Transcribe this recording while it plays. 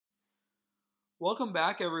Welcome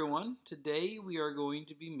back, everyone. Today we are going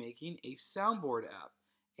to be making a soundboard app.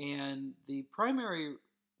 And the primary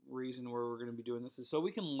reason where we're going to be doing this is so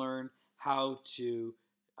we can learn how to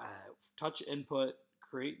touch input,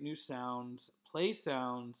 create new sounds, play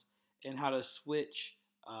sounds, and how to switch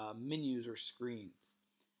menus or screens.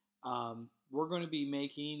 We're going to be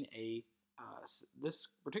making this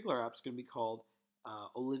particular app is going to be called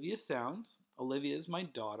Olivia Sounds. Olivia is my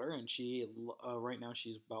daughter, and she right now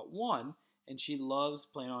she's about 1. And she loves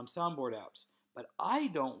playing on soundboard apps. But I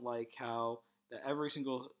don't like how every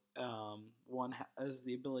single one has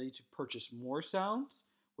the ability to purchase more sounds,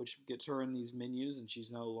 which gets her in these menus and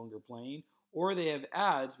she's no longer playing. Or they have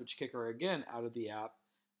ads, which kick her again out of the app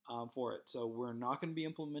for it. So we're not going to be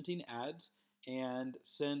implementing ads. And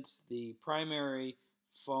since the primary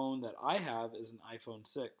phone that I have is an iPhone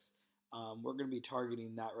 6, we're going to be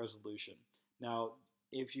targeting that resolution. Now,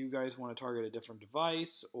 if you guys want to target a different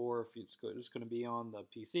device, or if it's just going to be on the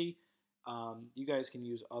PC, you guys can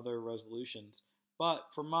use other resolutions. But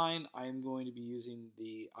for mine, I'm going to be using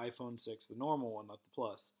the iPhone 6, the normal one, not the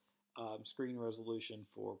Plus, screen resolution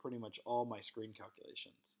for pretty much all my screen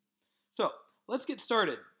calculations. So let's get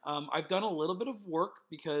started. I've done a little bit of work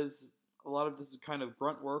because a lot of this is kind of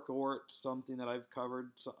grunt work, or it's something that I've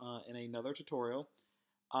covered in another tutorial.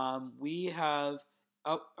 We have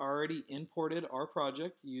already imported our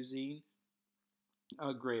project using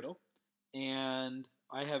Gradle, and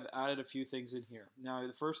I have added a few things in here. Now,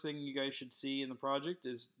 the first thing you guys should see in the project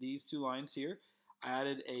is these 2 lines here. I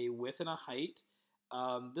added a width and a height.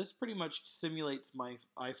 This pretty much simulates my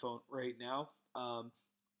iPhone right now.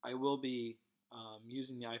 I will be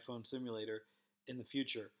using the iPhone simulator in the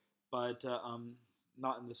future, but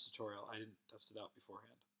not in this tutorial. I didn't test it out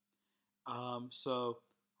beforehand.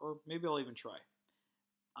 Or maybe I'll even try.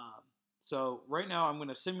 So right now I'm going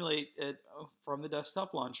to simulate it from the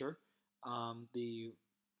desktop launcher. The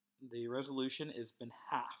resolution has been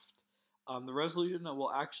halved. The resolution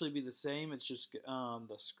will actually be the same. It's just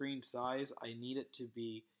the screen size. I need it to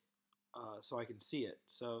be so I can see it.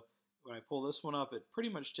 So when I pull this one up, it pretty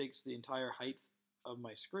much takes the entire height of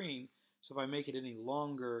my screen. So if I make it any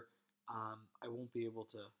longer, I won't be able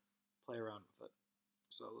to play around with it.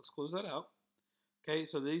 So let's close that out. Okay,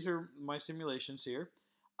 so these are my simulations here.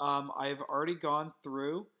 I've already gone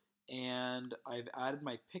through and I've added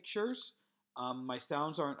my pictures. My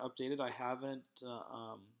sounds aren't updated. I haven't.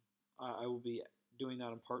 I will be doing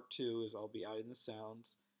that in part 2. Is I'll be adding the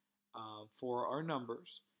sounds for our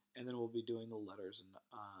numbers, and then we'll be doing the letters and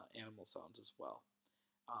animal sounds as well.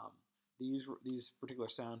 These particular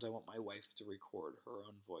sounds, I want my wife to record her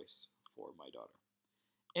own voice for my daughter.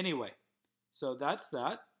 Anyway, so that's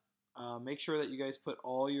that. Make sure that you guys put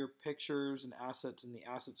all your pictures and assets in the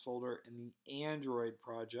assets folder in the Android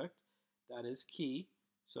project. That is key.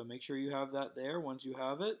 So make sure you have that there. Once you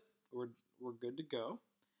have it, we're good to go.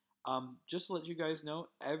 Just to let you guys know,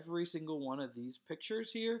 every single one of these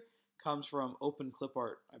pictures here comes from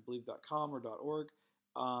openclipart, I believe .com or .org,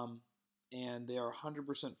 and they are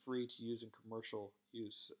 100% free to use in commercial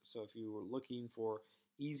use. So if you were looking for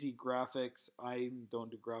easy graphics, I don't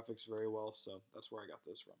do graphics very well, so that's where I got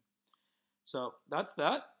those from. So that's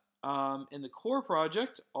that. In the core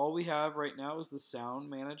project, all we have right now is the sound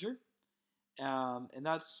manager. And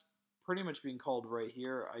that's pretty much being called right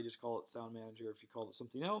here. I just call it sound manager. If you call it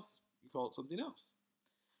something else, you call it something else.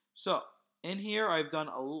 So in here, I've done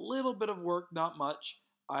a little bit of work, not much.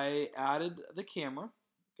 I added the camera,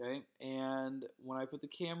 okay? And when I put the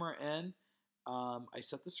camera in, I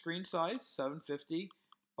set the screen size, 750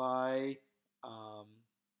 by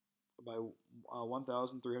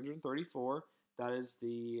 1334. That is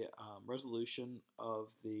the resolution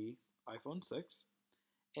of the iPhone 6.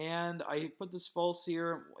 And I put this false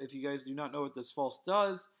here. If you guys do not know what this false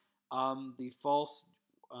does, the false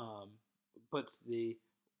puts the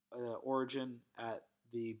origin at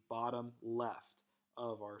the bottom left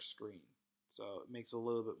of our screen. So it makes it a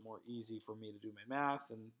little bit more easy for me to do my math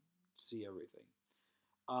and see everything.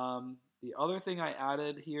 The other thing I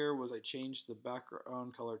added here was I changed the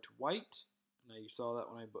background color to white. Now you saw that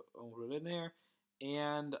when I put it in there.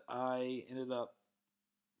 And I ended up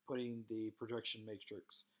putting the projection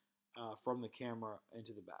matrix from the camera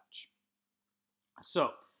into the batch.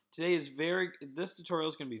 So today is this tutorial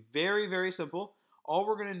is going to be very, very simple. All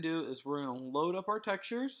we're going to do is we're going to load up our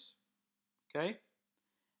textures, okay?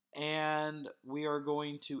 And we are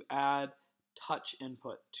going to add touch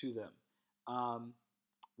input to them.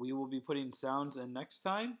 We will be putting sounds in next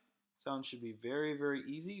time. Sounds should be very, very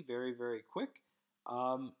easy, very, very quick,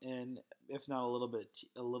 and if not a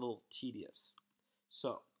little tedious.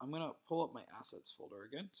 So I'm going to pull up my assets folder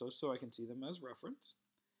again so I can see them as reference.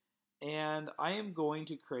 and I am going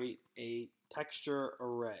to create a texture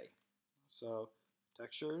array. So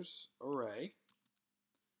textures array,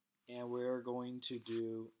 and we're going to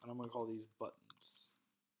do, and I'm going to call these buttons.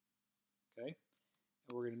 Okay,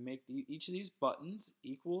 and we're going to make each of these buttons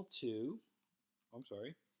equal to, I'm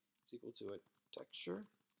sorry, it's equal to a texture.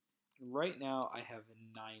 And right now I have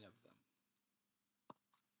 9 of them.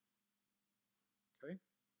 Okay,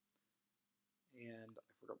 and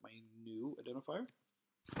I forgot my new identifier.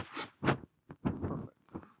 Perfect.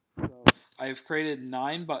 So I've created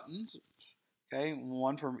 9 buttons. Okay,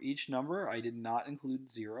 one from each number. I did not include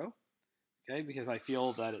 0. Okay, because I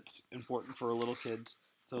feel that it's important for little kids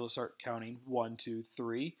to start counting 1, 2,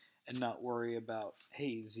 3, and not worry about,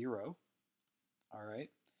 hey, 0. All right.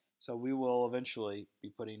 So we will eventually be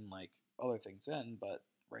putting like other things in, but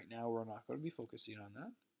right now we're not going to be focusing on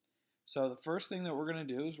that. So the first thing that we're going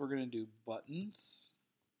to do is we're going to do buttons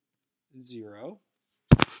 0.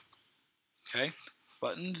 Okay,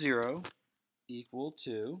 button 0 equal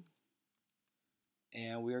to,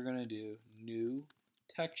 and we are going to do new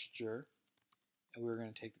texture, and we're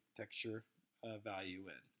going to take the texture value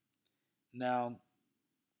in. Now,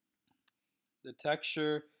 the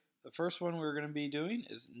texture, the first one we're going to be doing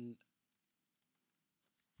is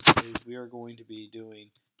we are going to be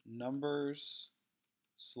doing numbers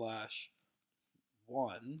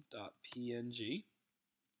 /1.png,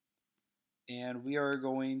 and we are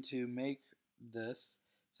going to make this,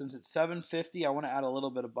 since it's 750, I want to add a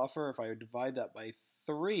little bit of buffer. If I divide that by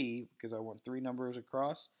 3, because I want 3 numbers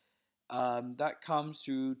across, that comes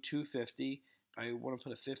to 250. If I want to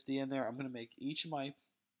put a 50 in there, I'm going to make each of my,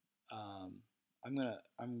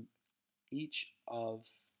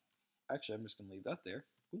 actually I'm just going to leave that there.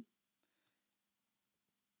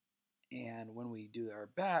 And when we do our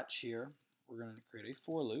batch here, we're going to create a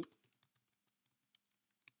for loop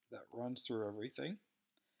that runs through everything.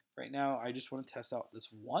 Right now, I just want to test out this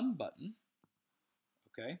one button.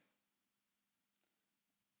 Okay.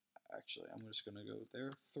 Actually, I'm just going to go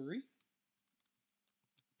there, 3,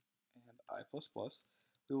 and I++.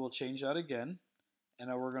 We will change that again, and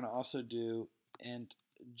now we're going to also do int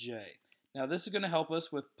j. Now, this is going to help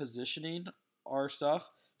us with positioning our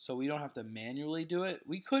stuff, so we don't have to manually do it.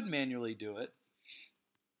 We could manually do it,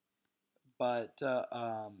 but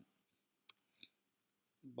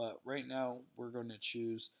right now we're going to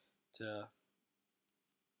choose to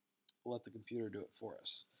let the computer do it for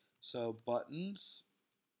us. So buttons,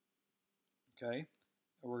 okay,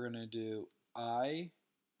 and we're going to do I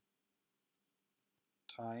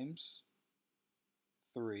times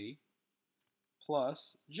 3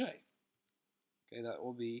 plus j. Okay, that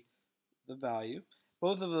will be the value.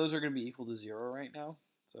 Both of those are going to be equal to 0 right now,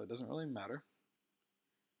 so it doesn't really matter.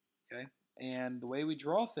 Okay, and the way we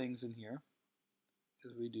draw things in here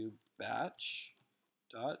is we do batch.draw.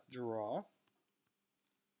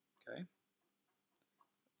 Okay,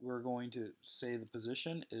 we're going to say the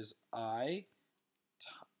position is I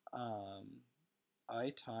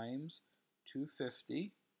times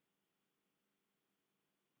 250.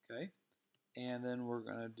 Okay, and then we're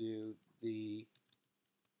going to do the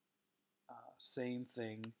same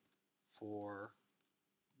thing for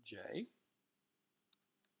j,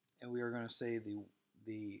 and we are going to say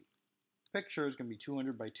the picture is going to be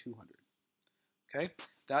 200 by 200. Okay,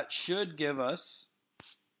 that should give us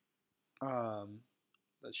that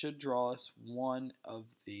should draw us one of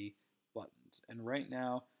the buttons, and right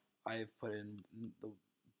now I have put in the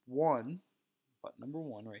button number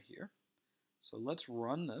 1 right here. So let's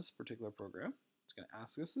run this particular program. It's going to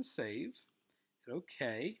ask us to save, hit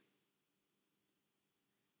OK,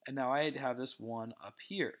 and now I have this one up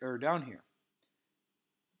here, or down here.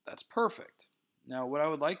 That's perfect. Now what I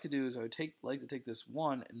would like to do is I would like to take this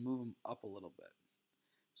 1 and move them up a little bit.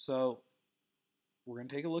 So we're going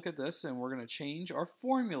to take a look at this, and we're going to change our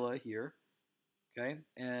formula here. Okay,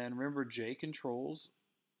 and remember J controls,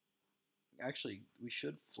 actually we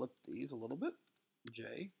should flip these a little bit,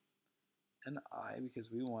 J and I,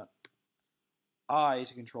 because we want I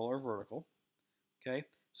to control our vertical. Okay,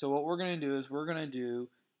 so what we're going to do is we're going to do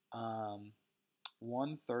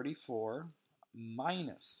 134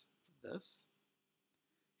 minus this.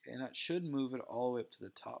 Okay, and that should move it all the way up to the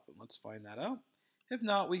top, and let's find that out. If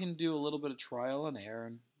not, we can do a little bit of trial and error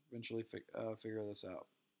and eventually figure this out.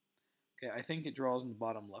 Okay, I think it draws in the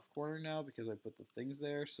bottom left corner now because I put the things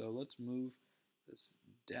there, so let's move this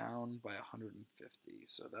down by 150.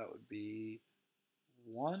 So that would be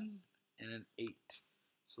 1 and an 8.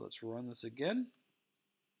 So let's run this again.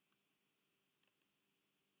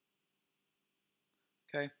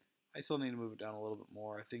 Okay, I still need to move it down a little bit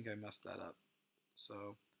more. I think I messed that up.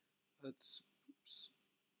 So let's, oops,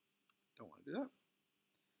 don't want to do that.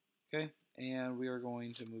 Okay, and we are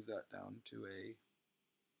going to move that down to a.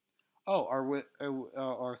 Oh,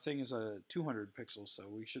 our thing is a 200 pixels, so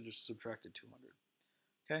we should just subtract it 200.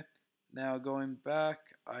 Okay, now going back,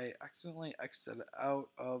 I accidentally exited out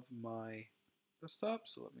of my desktop,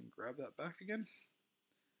 so let me grab that back again.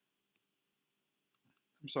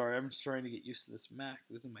 I'm sorry, I'm just trying to get used to this Mac.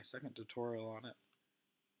 This is my second tutorial on it.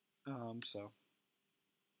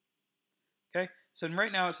 Okay, so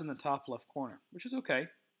right now it's in the top left corner, which is okay.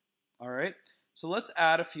 All right, so let's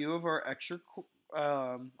add a few of our extra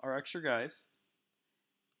guys,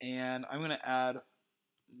 and I'm going to add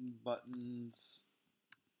buttons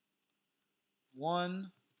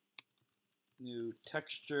 1, new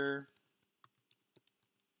texture,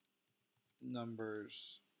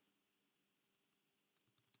 numbers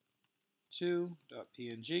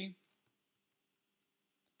 2.png.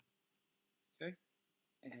 Okay,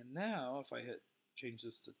 and now if I change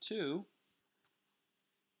this to 2,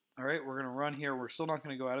 all right, we're going to run here. We're still not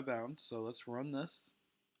going to go out of bounds, so let's run this.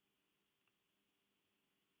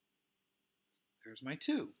 There's my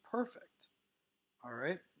 2. Perfect. All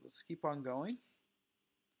right, let's keep on going.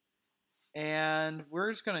 And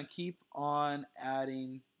we're just going to keep on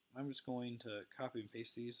adding. I'm just going to copy and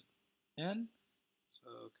paste these in. So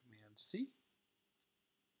Command C,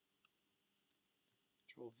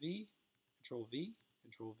 Control V, Control V,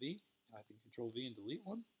 Control V, and I think Control V and delete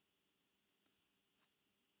one.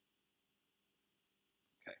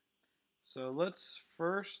 Okay, so let's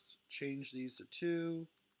first change these to 2,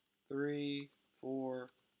 3, 4,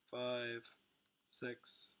 5,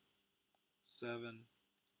 6, 7,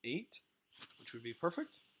 8, which would be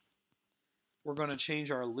perfect. We're going to change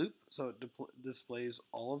our loop so it displays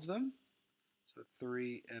all of them. So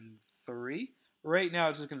 3 and 3. Right now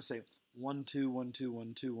it's just going to say 1, 2, 1, 2,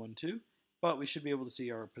 1, 2, 1, 2, but we should be able to see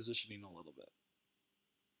our positioning a little bit.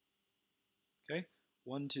 Okay,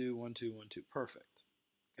 1, 2, 1, 2, 1, 2, perfect.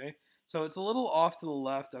 Okay, so it's a little off to the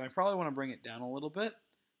left, and I probably want to bring it down a little bit.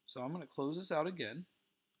 So I'm going to close this out again.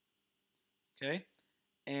 Okay,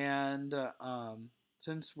 and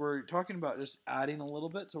since we're talking about just adding a little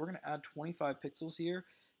bit, so we're going to add 25 pixels here.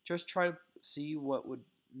 Just try to see what would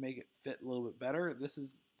make it fit a little bit better. This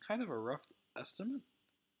is kind of a rough estimate.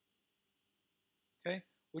 Okay,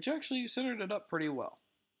 which actually centered it up pretty well.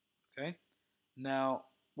 Okay, now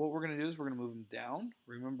what we're going to do is we're going to move them down.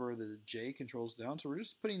 Remember the J controls down, so we're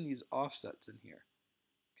just putting these offsets in here.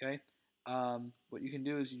 Okay, what you can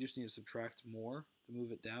do is you just need to subtract more to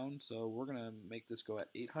move it down. So we're going to make this go at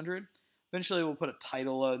 800. Eventually we'll put a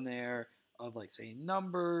title in there of like saying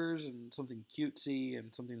numbers and something cutesy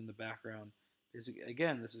and something in the background.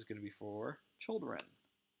 Again, this is going to be for children.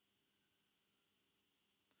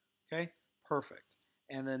 Okay, perfect.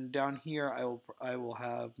 And then down here I will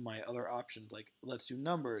have my other options like let's do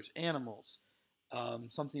numbers, animals,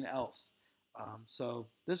 something else. So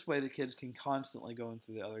this way the kids can constantly go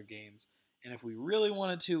into the other games. And if we really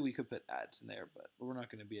wanted to, we could put ads in there, but we're not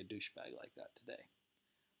going to be a douchebag like that today.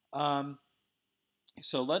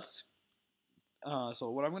 So let's. So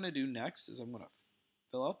what I'm going to do next is I'm going to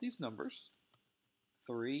fill out these numbers: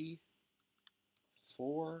 3,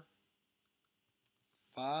 4,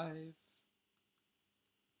 5,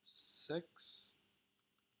 6,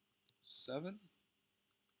 7,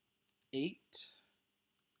 8,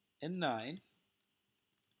 and 9.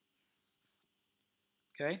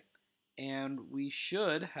 Okay, and we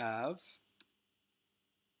should have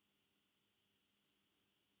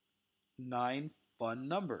 9 fun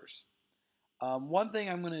numbers. One thing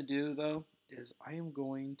I'm going to do though is I am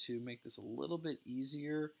going to make this a little bit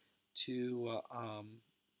easier to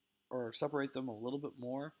or separate them a little bit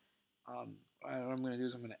more. What I'm going to do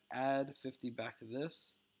is I'm going to add 50 back to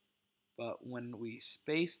this, but when we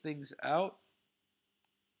space things out,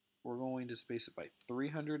 we're going to space it by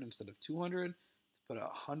 300 instead of 200 to put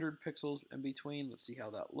 100 pixels in between. Let's see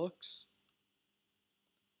how that looks.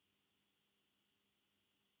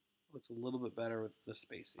 Looks a little bit better with the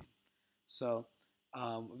spacing. So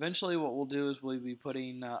eventually what we'll do is we'll be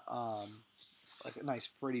putting like a nice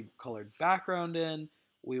pretty colored background in.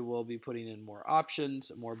 We will be putting in more options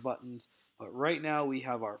and more buttons. But right now we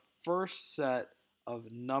have our first set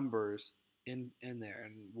of numbers in there,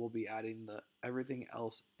 and we'll be adding everything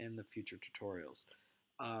else in the future tutorials.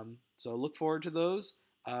 So look forward to those.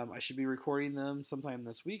 I should be recording them sometime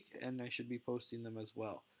this week, and I should be posting them as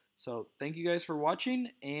well. So thank you guys for watching,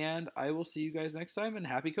 and I will see you guys next time, and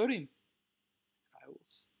happy coding. I will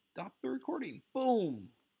stop the recording. Boom.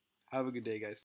 Have a good day, guys.